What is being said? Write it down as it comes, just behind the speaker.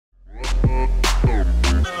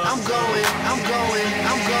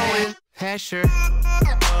pressure.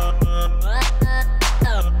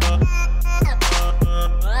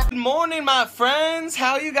 Good morning, my friends.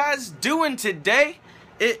 How you guys doing today?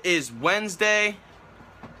 It is Wednesday.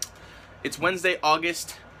 It's Wednesday,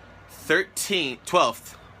 August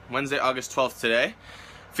 12th. Wednesday, August 12th today.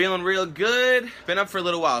 Feeling real good. Been up for a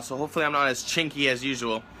little while, so hopefully I'm not as chinky as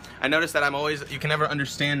usual. I noticed that you can never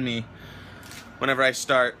understand me whenever I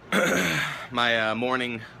start my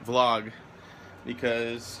morning vlog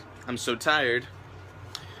because I'm so tired.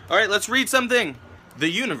 Alright, let's read something. The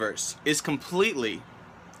universe is completely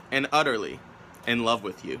and utterly in love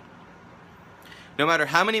with you. No matter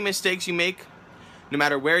how many mistakes you make, no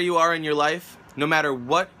matter where you are in your life, no matter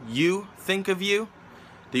what you think of you,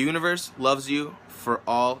 the universe loves you for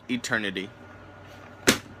all eternity.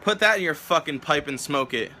 Put that in your fucking pipe and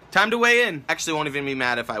smoke it. Time to weigh in. Actually, won't even be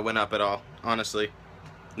mad if I went up at all, honestly.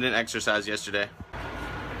 I didn't exercise yesterday.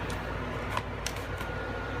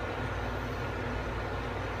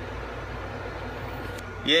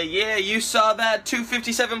 Yeah, you saw that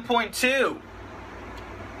 257.2.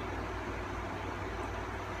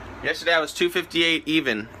 Yesterday I was 258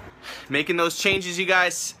 even. Making those changes, you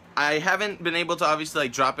guys. I haven't been able to obviously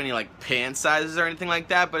drop any pant sizes or anything like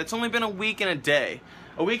that, but it's only been a week and a day.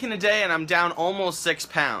 A week and a day and I'm down almost 6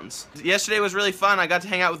 pounds. Yesterday was really fun. I got to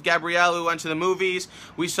hang out with Gabrielle. We went to the movies.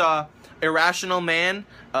 We saw Irrational Man.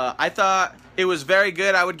 I thought it was very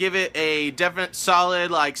good. I would give it a definite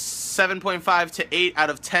solid 7.5 to 8 out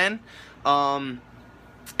of 10.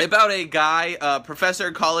 About a guy, professor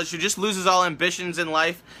at college, who just loses all ambitions in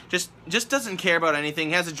life, just doesn't care about anything.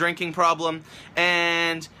 He has a drinking problem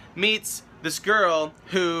and meets this girl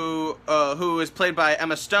who is played by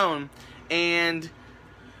Emma Stone, and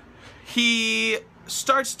he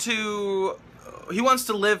wants to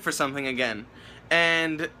live for something again.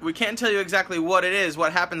 And we can't tell you exactly what it is,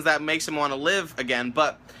 what happens that makes him want to live again,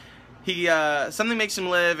 but something makes him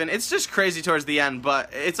live, and it's just crazy towards the end, but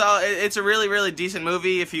it's a really, really decent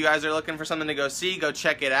movie. If you guys are looking for something to go see, go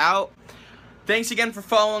check it out. Thanks again for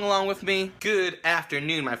following along with me. Good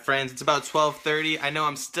afternoon, my friends. It's about 12:30. I know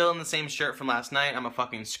I'm still in the same shirt from last night. I'm a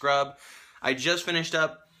fucking scrub. I just finished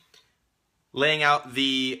up laying out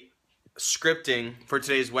the scripting for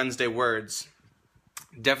today's Wednesday words.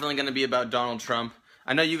 Definitely going to be about Donald Trump.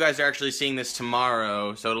 I know you guys are actually seeing this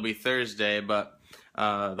tomorrow, so it'll be Thursday, but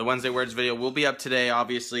the Wednesday words video will be up today,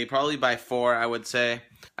 obviously, probably by 4, I would say.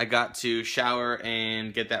 I got to shower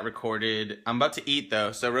and get that recorded. I'm about to eat,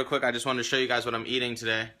 though, so real quick, I just wanted to show you guys what I'm eating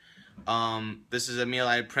today. This is a meal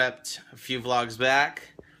I prepped a few vlogs back.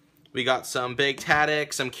 We got some baked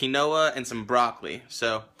haddock, some quinoa, and some broccoli.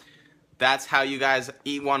 So that's how you guys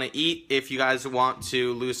want to eat if you guys want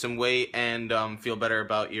to lose some weight and feel better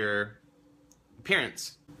about your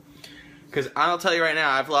appearance. Because I'll tell you right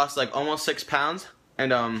now, I've lost almost 6 pounds,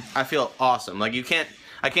 and I feel awesome.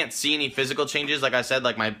 I can't see any physical changes. Like I said,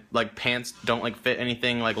 my pants don't fit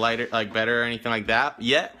anything lighter, better or anything like that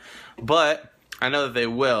yet. But I know that they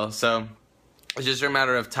will. So it's just a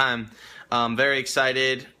matter of time. Very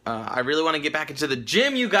excited. I really want to get back into the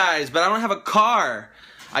gym, you guys, but I don't have a car.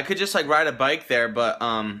 I could just ride a bike there, but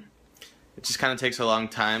it just kind of takes a long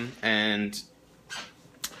time, and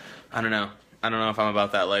I don't know if I'm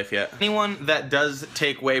about that life yet. Anyone that does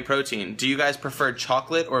take whey protein, do you guys prefer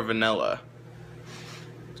chocolate or vanilla?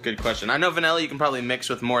 It's a good question. I know vanilla you can probably mix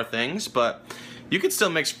with more things, but you could still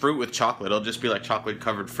mix fruit with chocolate. It'll just be chocolate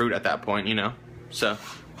covered fruit at that point, you know? So,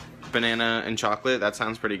 banana and chocolate, that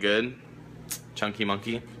sounds pretty good. Chunky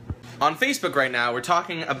monkey. On Facebook right now, we're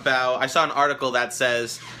talking about, I saw an article that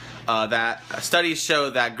says that studies show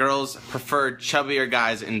that girls prefer chubbier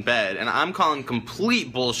guys in bed, and I'm calling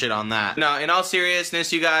complete bullshit on that. Now, in all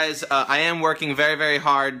seriousness, you guys, I am working very, very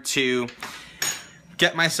hard to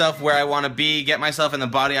get myself where I want to be, get myself in the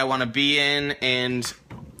body I want to be in, and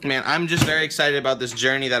man, I'm just very excited about this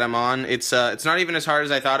journey that I'm on. It's not even as hard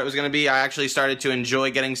as I thought it was going to be. I actually started to enjoy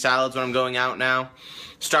getting salads when I'm going out now.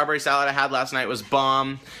 Strawberry salad I had last night was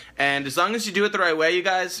bomb. And as long as you do it the right way, you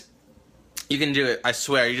guys, you can do it. I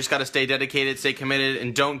swear. You just got to stay dedicated, stay committed,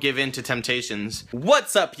 and don't give in to temptations.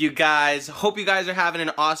 What's up, you guys? Hope you guys are having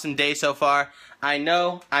an awesome day so far. I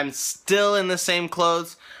know I'm still in the same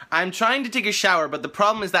clothes. I'm trying to take a shower, but the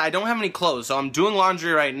problem is that I don't have any clothes. So I'm doing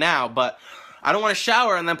laundry right now, but I don't want to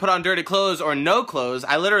shower and then put on dirty clothes or no clothes.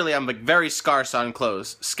 I literally am very scarce on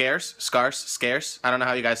clothes. Scarce? Scarce? I don't know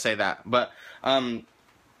how you guys say that. But I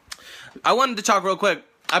wanted to talk real quick.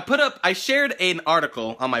 I shared an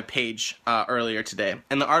article on my page earlier today,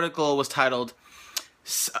 and the article was titled,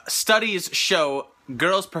 "Studies Show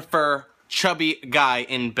Girls Prefer Chubby Guy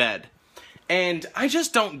in Bed." And I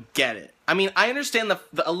just don't get it. I mean, I understand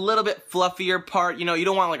the a little bit fluffier part. You know, you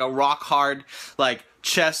don't want like a rock hard, like,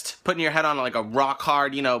 chest, putting your head on like a rock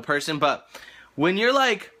hard, you know, person. But when you're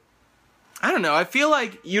like, I don't know, I feel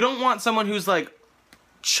like you don't want someone who's like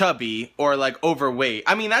chubby or like overweight.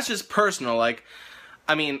 I mean, that's just personal. Like,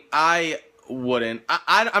 I mean, I wouldn't.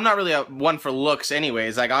 I'm not really a one for looks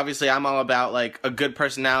anyways. Like, obviously I'm all about like a good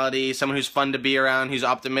personality, someone who's fun to be around, who's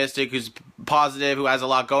optimistic, who's positive, who has a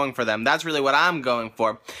lot going for them. That's really what I'm going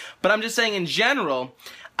for. But I'm just saying in general,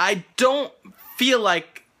 I don't feel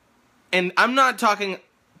like, and I'm not talking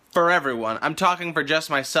for everyone, I'm talking for just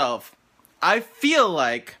myself, I feel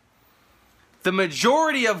like the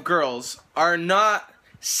majority of girls are not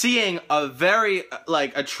seeing a very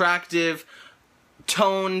like attractive,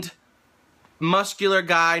 toned, muscular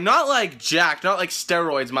guy, not like jacked, not like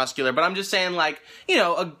steroids muscular, but I'm just saying like, you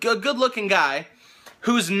know, a good looking guy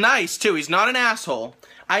who's nice too. He's not an asshole.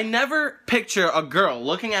 I never picture a girl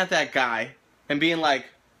looking at that guy and being like,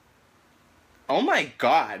 oh my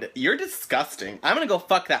god, you're disgusting. I'm gonna go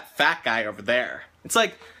fuck that fat guy over there. It's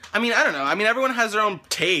like, I mean, I don't know. I mean, everyone has their own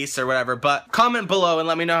tastes or whatever, but comment below and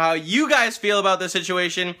let me know how you guys feel about this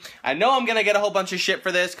situation. I know I'm gonna get a whole bunch of shit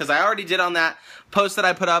for this, because I already did on that post that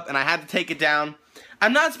I put up, and I had to take it down.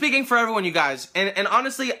 I'm not speaking for everyone, you guys. And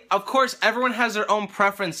honestly, of course, everyone has their own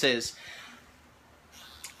preferences.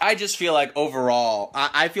 I just feel like overall,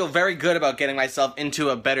 I feel very good about getting myself into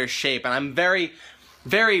a better shape, and I'm very,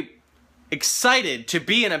 very excited to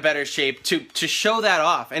be in a better shape to show that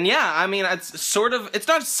off. And yeah, I mean, it's sort of, it's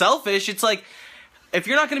not selfish. It's like, if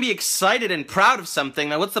you're not going to be excited and proud of something,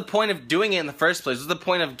 then what's the point of doing it in the first place? What's the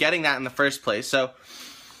point of getting that in the first place? So,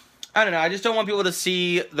 I don't know. I just don't want people to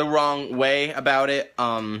see the wrong way about it.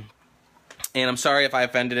 And I'm sorry if I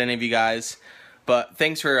offended any of you guys, but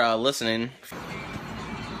thanks for listening.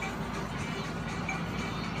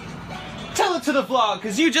 Tell it to the vlog,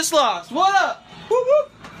 because you just lost. What up? Woo woo!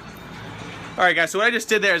 Alright guys, so what I just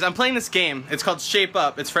did there is I'm playing this game. It's called Shape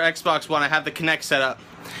Up. It's for Xbox One. I have the Kinect set up.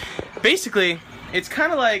 Basically, it's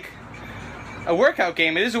kind of like a workout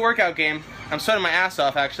game. It is a workout game. I'm sweating my ass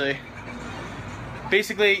off, actually.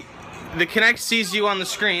 Basically, the Kinect sees you on the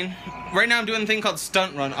screen. Right now I'm doing a thing called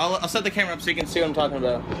Stunt Run. I'll set the camera up so you can see what I'm talking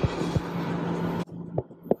about.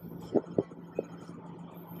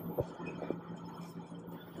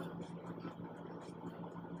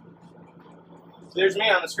 So there's me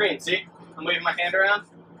on the screen, see? I'm waving my hand around.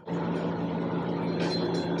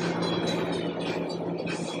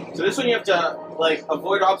 So this one you have to, like,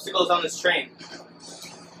 avoid obstacles on this train.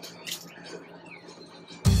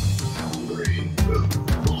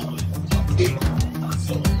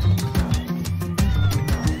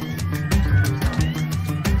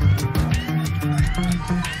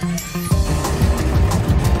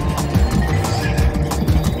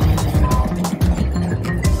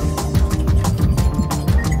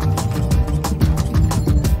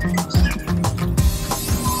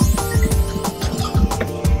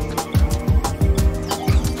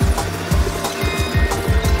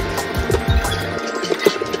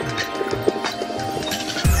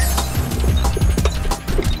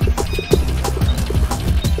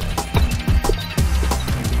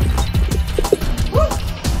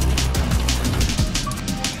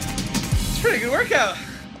 Pretty good workout.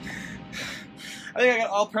 I think I got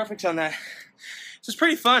all perfect on that. This is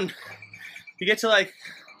pretty fun. You get to like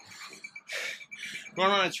run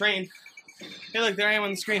on a train. Hey look, there I am on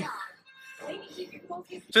the screen.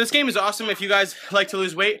 So this game is awesome if you guys like to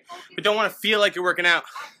lose weight but don't want to feel like you're working out.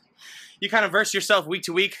 You kind of verse yourself week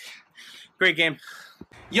to week. Great game.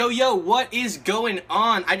 Yo, what is going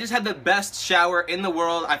on? I just had the best shower in the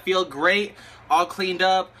world. I feel great, all cleaned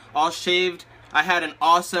up, all shaved. I had an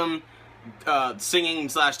awesome singing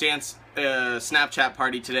 / dance Snapchat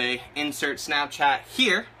party today. Insert Snapchat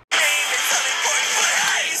here.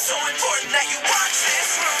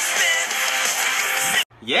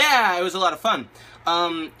 Yeah, it was a lot of fun.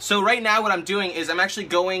 So right now what I'm doing is I'm actually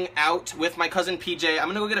going out with my cousin PJ. I'm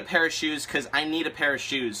gonna go get a pair of shoes because I need a pair of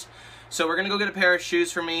shoes. So we're gonna go get a pair of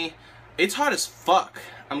shoes for me. It's hot as fuck.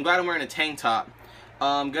 I'm glad I'm wearing a tank top.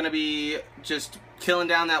 I'm gonna be just killing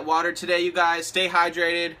down that water today, you guys. Stay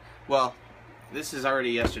hydrated. Well, this is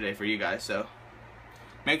already yesterday for you guys, so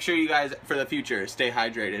make sure you guys, for the future, stay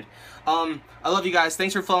hydrated. I love you guys.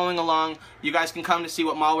 Thanks for following along. You guys can come to see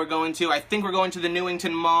what mall we're going to. I think we're going to the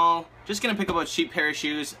Newington Mall. Just gonna pick up a cheap pair of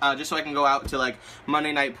shoes, just so I can go out to like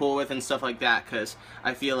Monday night pool with and stuff like that, because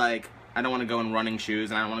I feel like I don't want to go in running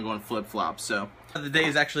shoes and I don't want to go in flip-flops, so. The day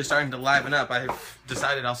is actually starting to liven up. I've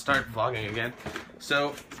decided I'll start vlogging again.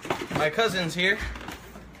 So, my cousin's here,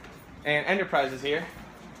 and Enterprise is here.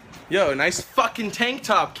 Yo, nice fucking tank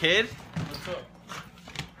top, kid.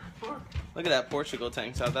 Look at that Portugal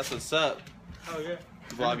tank top. That's what's up. Oh yeah.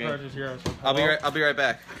 Vlogging. I'll be right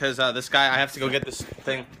back because this guy, I have to go get this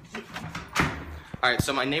thing. All right,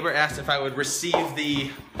 so my neighbor asked if I would receive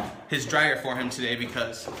his dryer for him today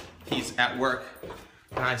because he's at work,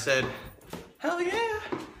 and I said, hell yeah.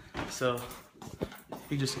 So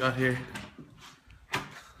he just got here.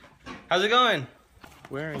 How's it going?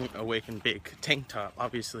 Wearing a wake and bake tank top,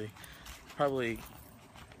 obviously, probably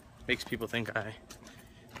makes people think I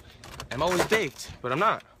am always baked, but I'm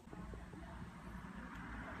not.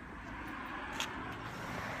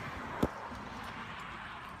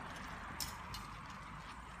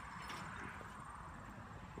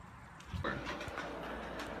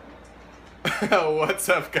 What's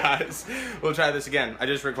up, guys? We'll try this again. I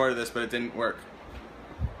just recorded this, but it didn't work.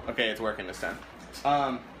 Okay, it's working this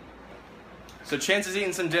time. So Chance is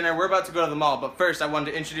eating some dinner. We're about to go to the mall, but first I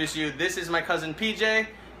wanted to introduce you. This is my cousin PJ.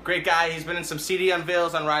 Great guy. He's been in some CD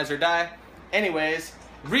unveils on Rise or Die. Anyways,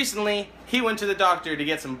 recently he went to the doctor to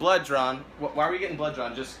get some blood drawn. Why are we getting blood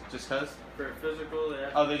drawn? Just cause? For physical.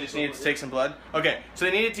 Oh, they just needed to take some blood? Okay, so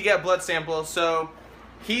they needed to get blood samples, so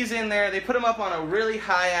he's in there. They put him up on a really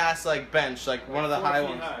high ass like bench, like one of the high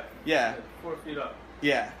ones. High. Yeah. 4 feet up.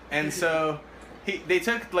 Yeah, and so they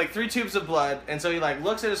took like 3 tubes of blood, and so he like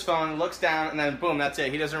looks at his phone, looks down, and then boom, that's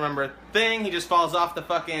it. He doesn't remember a thing. He just falls off the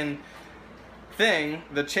fucking thing,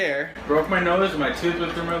 the chair. Broke my nose, my tooth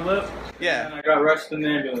went through my lip. Yeah. And I got rushed in the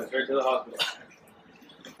ambulance right to the hospital.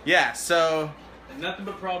 Yeah, so. And nothing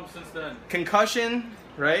but problems since then. Concussion,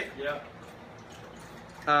 right? Yeah.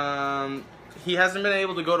 He hasn't been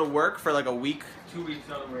able to go to work for like a week. 2 weeks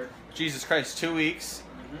out of work. Jesus Christ, 2 weeks.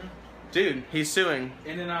 Dude, he's suing.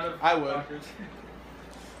 In and out of I would. doctors.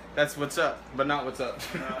 That's what's up, but not what's up.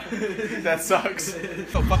 That sucks.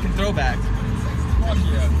 Oh, fucking throwback.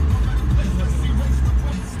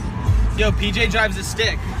 Yo, PJ drives a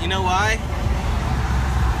stick. You know why?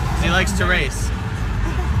 'Cause he likes to race.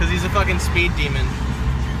 Because he's a fucking speed demon.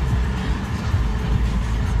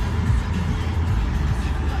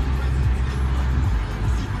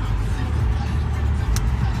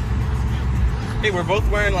 Hey, we're both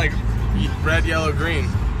wearing like red, yellow, green.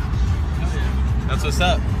 That's what's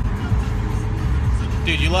up.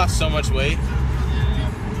 Dude, you lost so much weight. Yeah.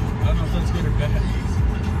 I don't know if that's good or bad.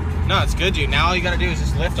 No, it's good, dude. Now all you gotta do is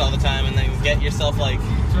just lift all the time and then get yourself like...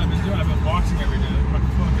 That's what I've been doing. I've been boxing every day.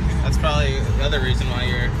 That's probably the other reason why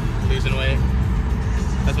you're losing weight.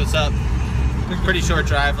 That's what's up. Pretty short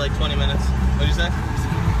drive, like 20 minutes. What'd you say?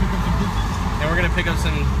 And we're gonna pick up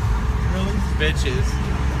some bitches.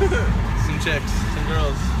 Some chicks, some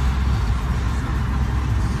girls.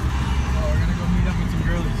 Oh, we're gonna go meet up with some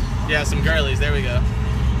girlies. Yeah, some girlies, there we go.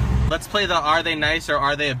 Let's play the are they nice or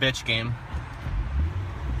are they a bitch game.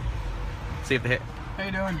 See if they hit. How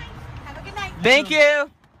you doing? Have a good night. Thank you!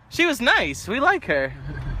 She was nice, we like her.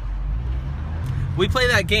 We play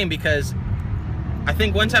that game because I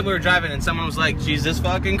think one time we were driving and someone was like, Jesus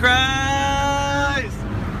fucking Christ!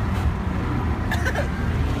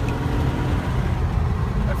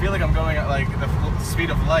 I feel like I'm going at like the speed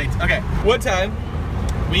of light. Okay, one time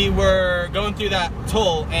we were going through that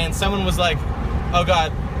toll and someone was like, oh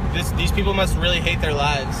god, these people must really hate their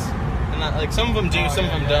lives. And like some of them do, some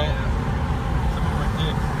of them don't. Yeah. Some of them are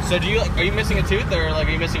dicks. So are you missing a tooth or like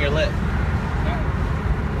are you missing your lip?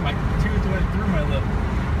 My tooth went through my lip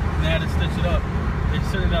and they had to stitch it up. They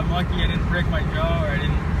said that I'm lucky I didn't break my jaw or I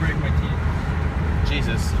didn't break my teeth.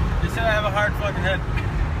 Jesus. They said I have a hard fucking head.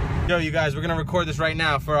 Yo, you guys, we're gonna record this right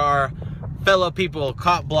now for our fellow people,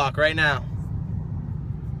 cop block right now.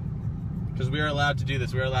 Because we are allowed to do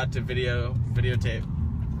this. We are allowed to videotape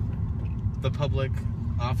the public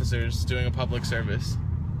officers doing a public service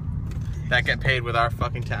that get paid with our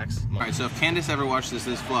fucking tax. All right, so if Candace ever watches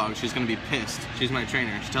this vlog, she's gonna be pissed. She's my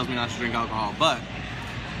trainer. She tells me not to drink alcohol, but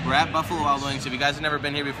we're at Buffalo Wild Wings. If you guys have never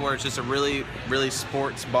been here before, it's just a really, really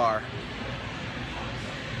sports bar.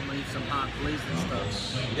 Leave some hot blazin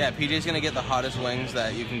stuff. Yeah, PJ's gonna get the hottest wings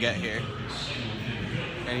that you can get here.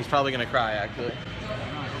 And he's probably gonna cry, actually.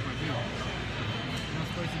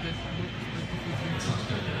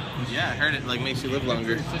 Yeah, I heard it like makes you live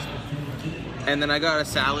longer. And then I got a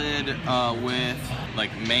salad with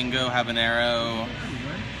like mango habanero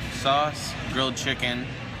sauce, grilled chicken,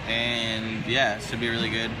 and yeah, it should be really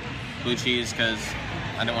good. Blue cheese, because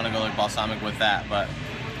I didn't want to go like balsamic with that, but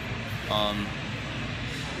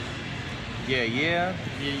yeah.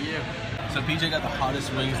 So PJ got the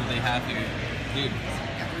hottest wings that they have here. Dude,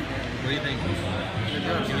 what do you think?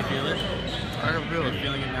 Can you feel it? I can feel it. You're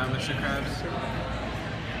feeling it now, Mr. Krabs?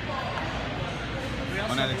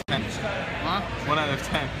 1 out of 10. Huh? 1 out of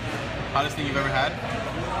 10. Hottest thing you've ever had?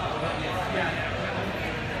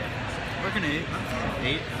 Like an 8.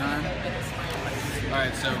 8? 9.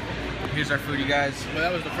 Alright, so here's our food, you guys. Well,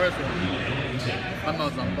 that was the first one. My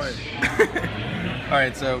mouth's on fire.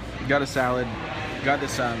 Alright, so got a salad. Got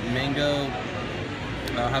this mango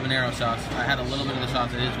habanero sauce. I had a little bit of the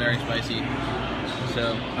sauce. It is very spicy.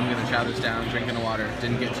 So I'm gonna chow this down, drinking the water.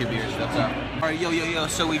 Didn't get 2 beers, that's up. Alright, yo.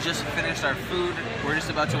 So we just finished our food. We're just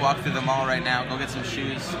about to walk through the mall right now. Go get some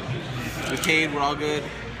shoes. Cade, we're all good.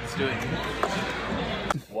 Let's do it.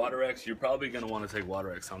 Water X, you're probably going to want to take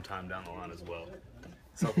Water X sometime down the line as well.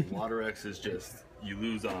 So Water X is just, you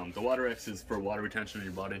lose, the Water X is for water retention in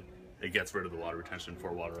your body. It gets rid of the water retention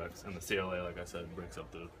for Water X. And the CLA, like I said, breaks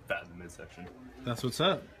up the fat in the midsection. That's what's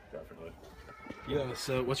up. Definitely. Yo,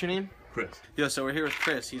 so what's your name? Chris. Yo, so we're here with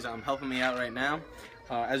Chris. He's helping me out right now.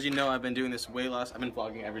 As you know, I've been doing this weight loss. I've been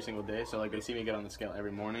vlogging every single day, so like they see me get on the scale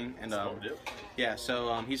every morning. And yeah,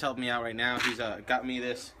 so he's helping me out right now. He's got me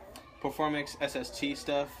this Performix SST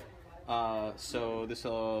stuff. So this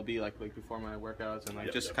will be like before my workouts and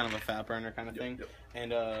like just kind of a fat burner kind of thing.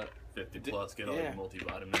 And 50 plus, get all your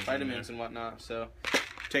multivitamins, vitamins and whatnot. So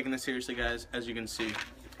taking this seriously, guys, as you can see.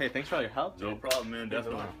 Hey, thanks for all your help, dude. No problem, man.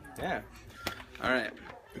 Definitely. Yeah. All right.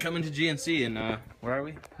 Coming to GNC and where are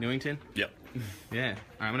we? Newington? Yep. Yeah. All right,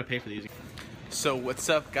 I'm gonna pay for these. So what's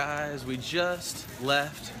up, guys? We just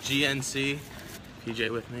left GNC. PJ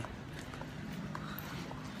with me.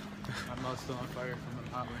 My mouth's still on fire from the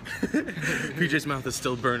hot wings. PJ's mouth is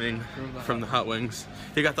still burning from the hot wings.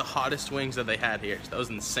 They got the hottest wings that they had here. That was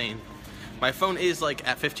insane. My phone is like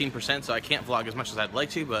at 15%, so I can't vlog as much as I'd like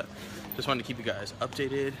to, but just wanted to keep you guys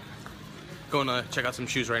updated. Going to check out some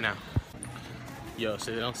shoes right now. Yo,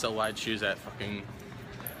 so they don't sell wide shoes at fucking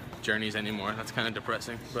Journeys anymore. That's kind of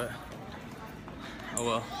depressing, but oh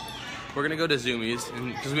well. We're gonna go to Zoomies,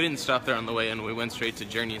 and because we didn't stop there on the way in, we went straight to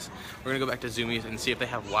Journeys. We're gonna go back to Zoomies and see if they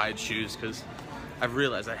have wide shoes, because I've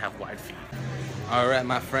realized I have wide feet. All right,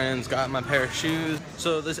 my friends, got my pair of shoes.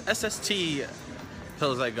 So this SST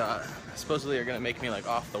pills I got supposedly are gonna make me like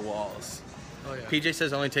off the walls. Oh yeah. PJ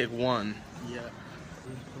says only take one. Yeah.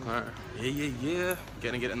 All right. Yeah.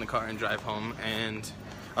 Gonna get in the car and drive home, and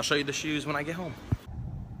I'll show you the shoes when I get home.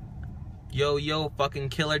 Yo, fucking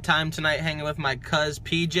killer time tonight hanging with my cuz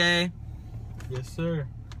PJ. Yes, sir.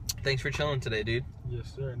 Thanks for chilling today, dude.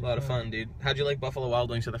 Yes, sir. A lot of fun, dude. How'd you like Buffalo Wild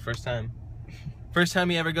Wings for the first time? First time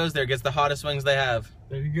he ever goes there, gets the hottest wings they have.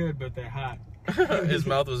 They're good, but they're hot. His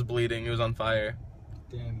mouth was bleeding. He was on fire.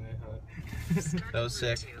 Damn, they're hot. That was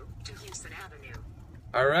sick.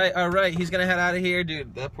 All right. He's gonna head out of here,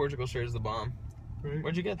 dude. That Portugal shirt is the bomb. Right?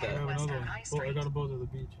 Where'd you get I that? have another one. Oh, I got them both at the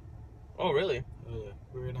beach. Oh, really? Oh yeah,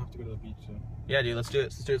 we're gonna have to go to the beach soon. Yeah, dude. Let's do it.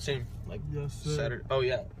 Let's do it soon. Like Yes, sir. Saturday. Oh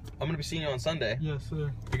yeah. I'm gonna be seeing you on Sunday. Yes,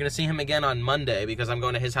 sir. You're gonna see him again on Monday because I'm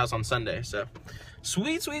going to his house on Sunday. So,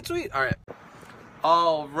 sweet.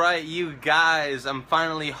 All right, you guys. I'm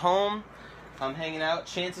finally home. I'm hanging out.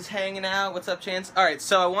 Chance is hanging out. What's up, Chance? All right.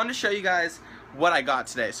 So I wanted to show you guys what I got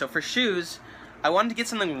today. So for shoes, I wanted to get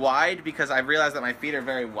something wide because I realized that my feet are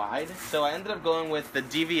very wide. So I ended up going with the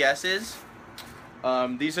DVS's.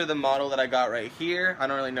 These are the model that I got right here. I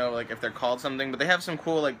don't really know like if they're called something, but they have some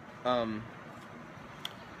cool like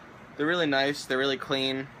they're really nice. They're really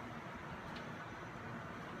clean.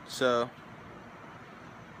 So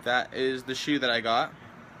that is the shoe that I got.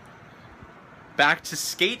 Back to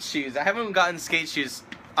skate shoes. I haven't gotten skate shoes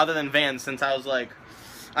other than Vans since I was like,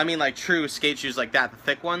 like true skate shoes like that, the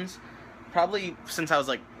thick ones. Probably since I was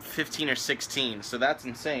like 15 or 16, so that's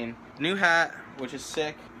insane. New hat, which is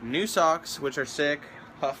sick. New socks, which are sick.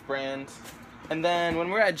 Puff brand. And then when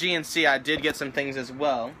we were at GNC, I did get some things as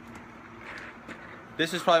well.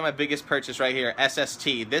 This is probably my biggest purchase right here,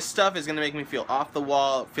 SST. This stuff is gonna make me feel off the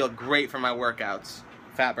wall, feel great for my workouts.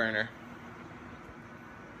 Fat burner.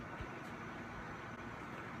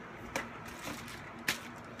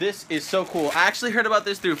 This is so cool. I actually heard about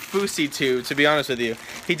this through FouseyTube, to be honest with you.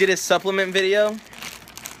 He did his supplement video,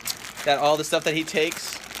 that all the stuff that he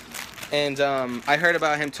takes, and I heard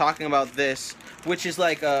about him talking about this, which is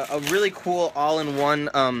like a really cool all-in-one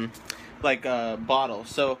bottle.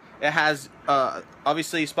 So it has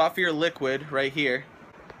obviously spot for your liquid right here.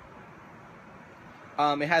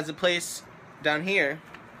 It has a place down here.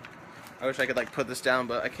 I wish I could like put this down,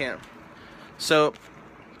 but I can't. So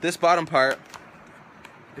this bottom part,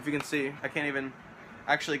 if you can see, I can't even,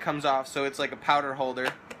 actually comes off, so it's like a powder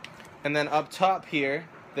holder. And then up top here,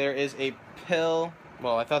 there is a pill,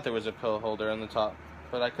 well, I thought there was a pill holder on the top,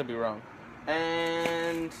 but I could be wrong.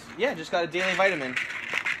 And yeah, just got a daily vitamin,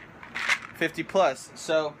 50 plus.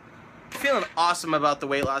 So, feeling awesome about the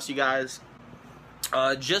weight loss, you guys.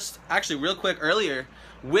 Just, actually real quick, earlier,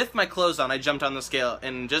 with my clothes on, I jumped on the scale,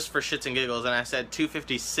 and just for shits and giggles, and I said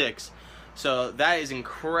 256. So that is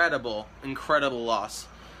incredible loss.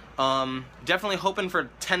 Definitely hoping for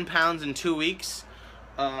 10 pounds in 2 weeks.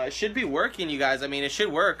 It should be working, you guys. I mean, it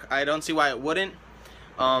should work. I don't see why it wouldn't.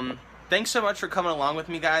 Thanks so much for coming along with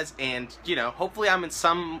me, guys, and you know, hopefully I'm in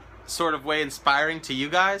some sort of way inspiring to you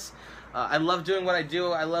guys. I love doing what I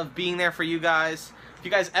do. I love being there for you guys. If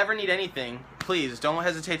you guys ever need anything, please don't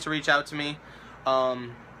hesitate to reach out to me.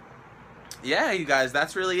 Yeah, you guys,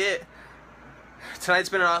 that's really it. Tonight's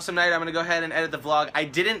been an awesome night. I'm gonna go ahead and edit the vlog. I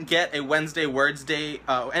didn't get a Wednesday Words Day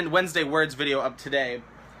and Wednesday Words video up today,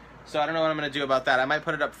 so I don't know what I'm gonna do about that. I might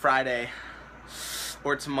put it up Friday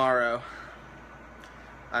or tomorrow.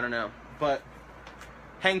 I don't know, but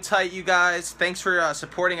hang tight, you guys. Thanks for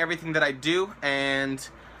supporting everything that I do, and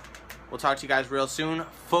we'll talk to you guys real soon.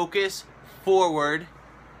 Focus forward.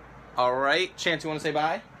 All right, Chance, you want to say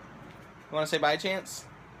bye? You want to say bye, Chance?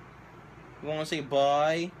 You want to say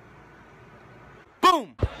bye?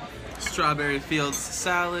 Boom! Strawberry Fields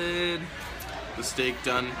salad. The steak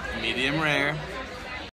done medium rare.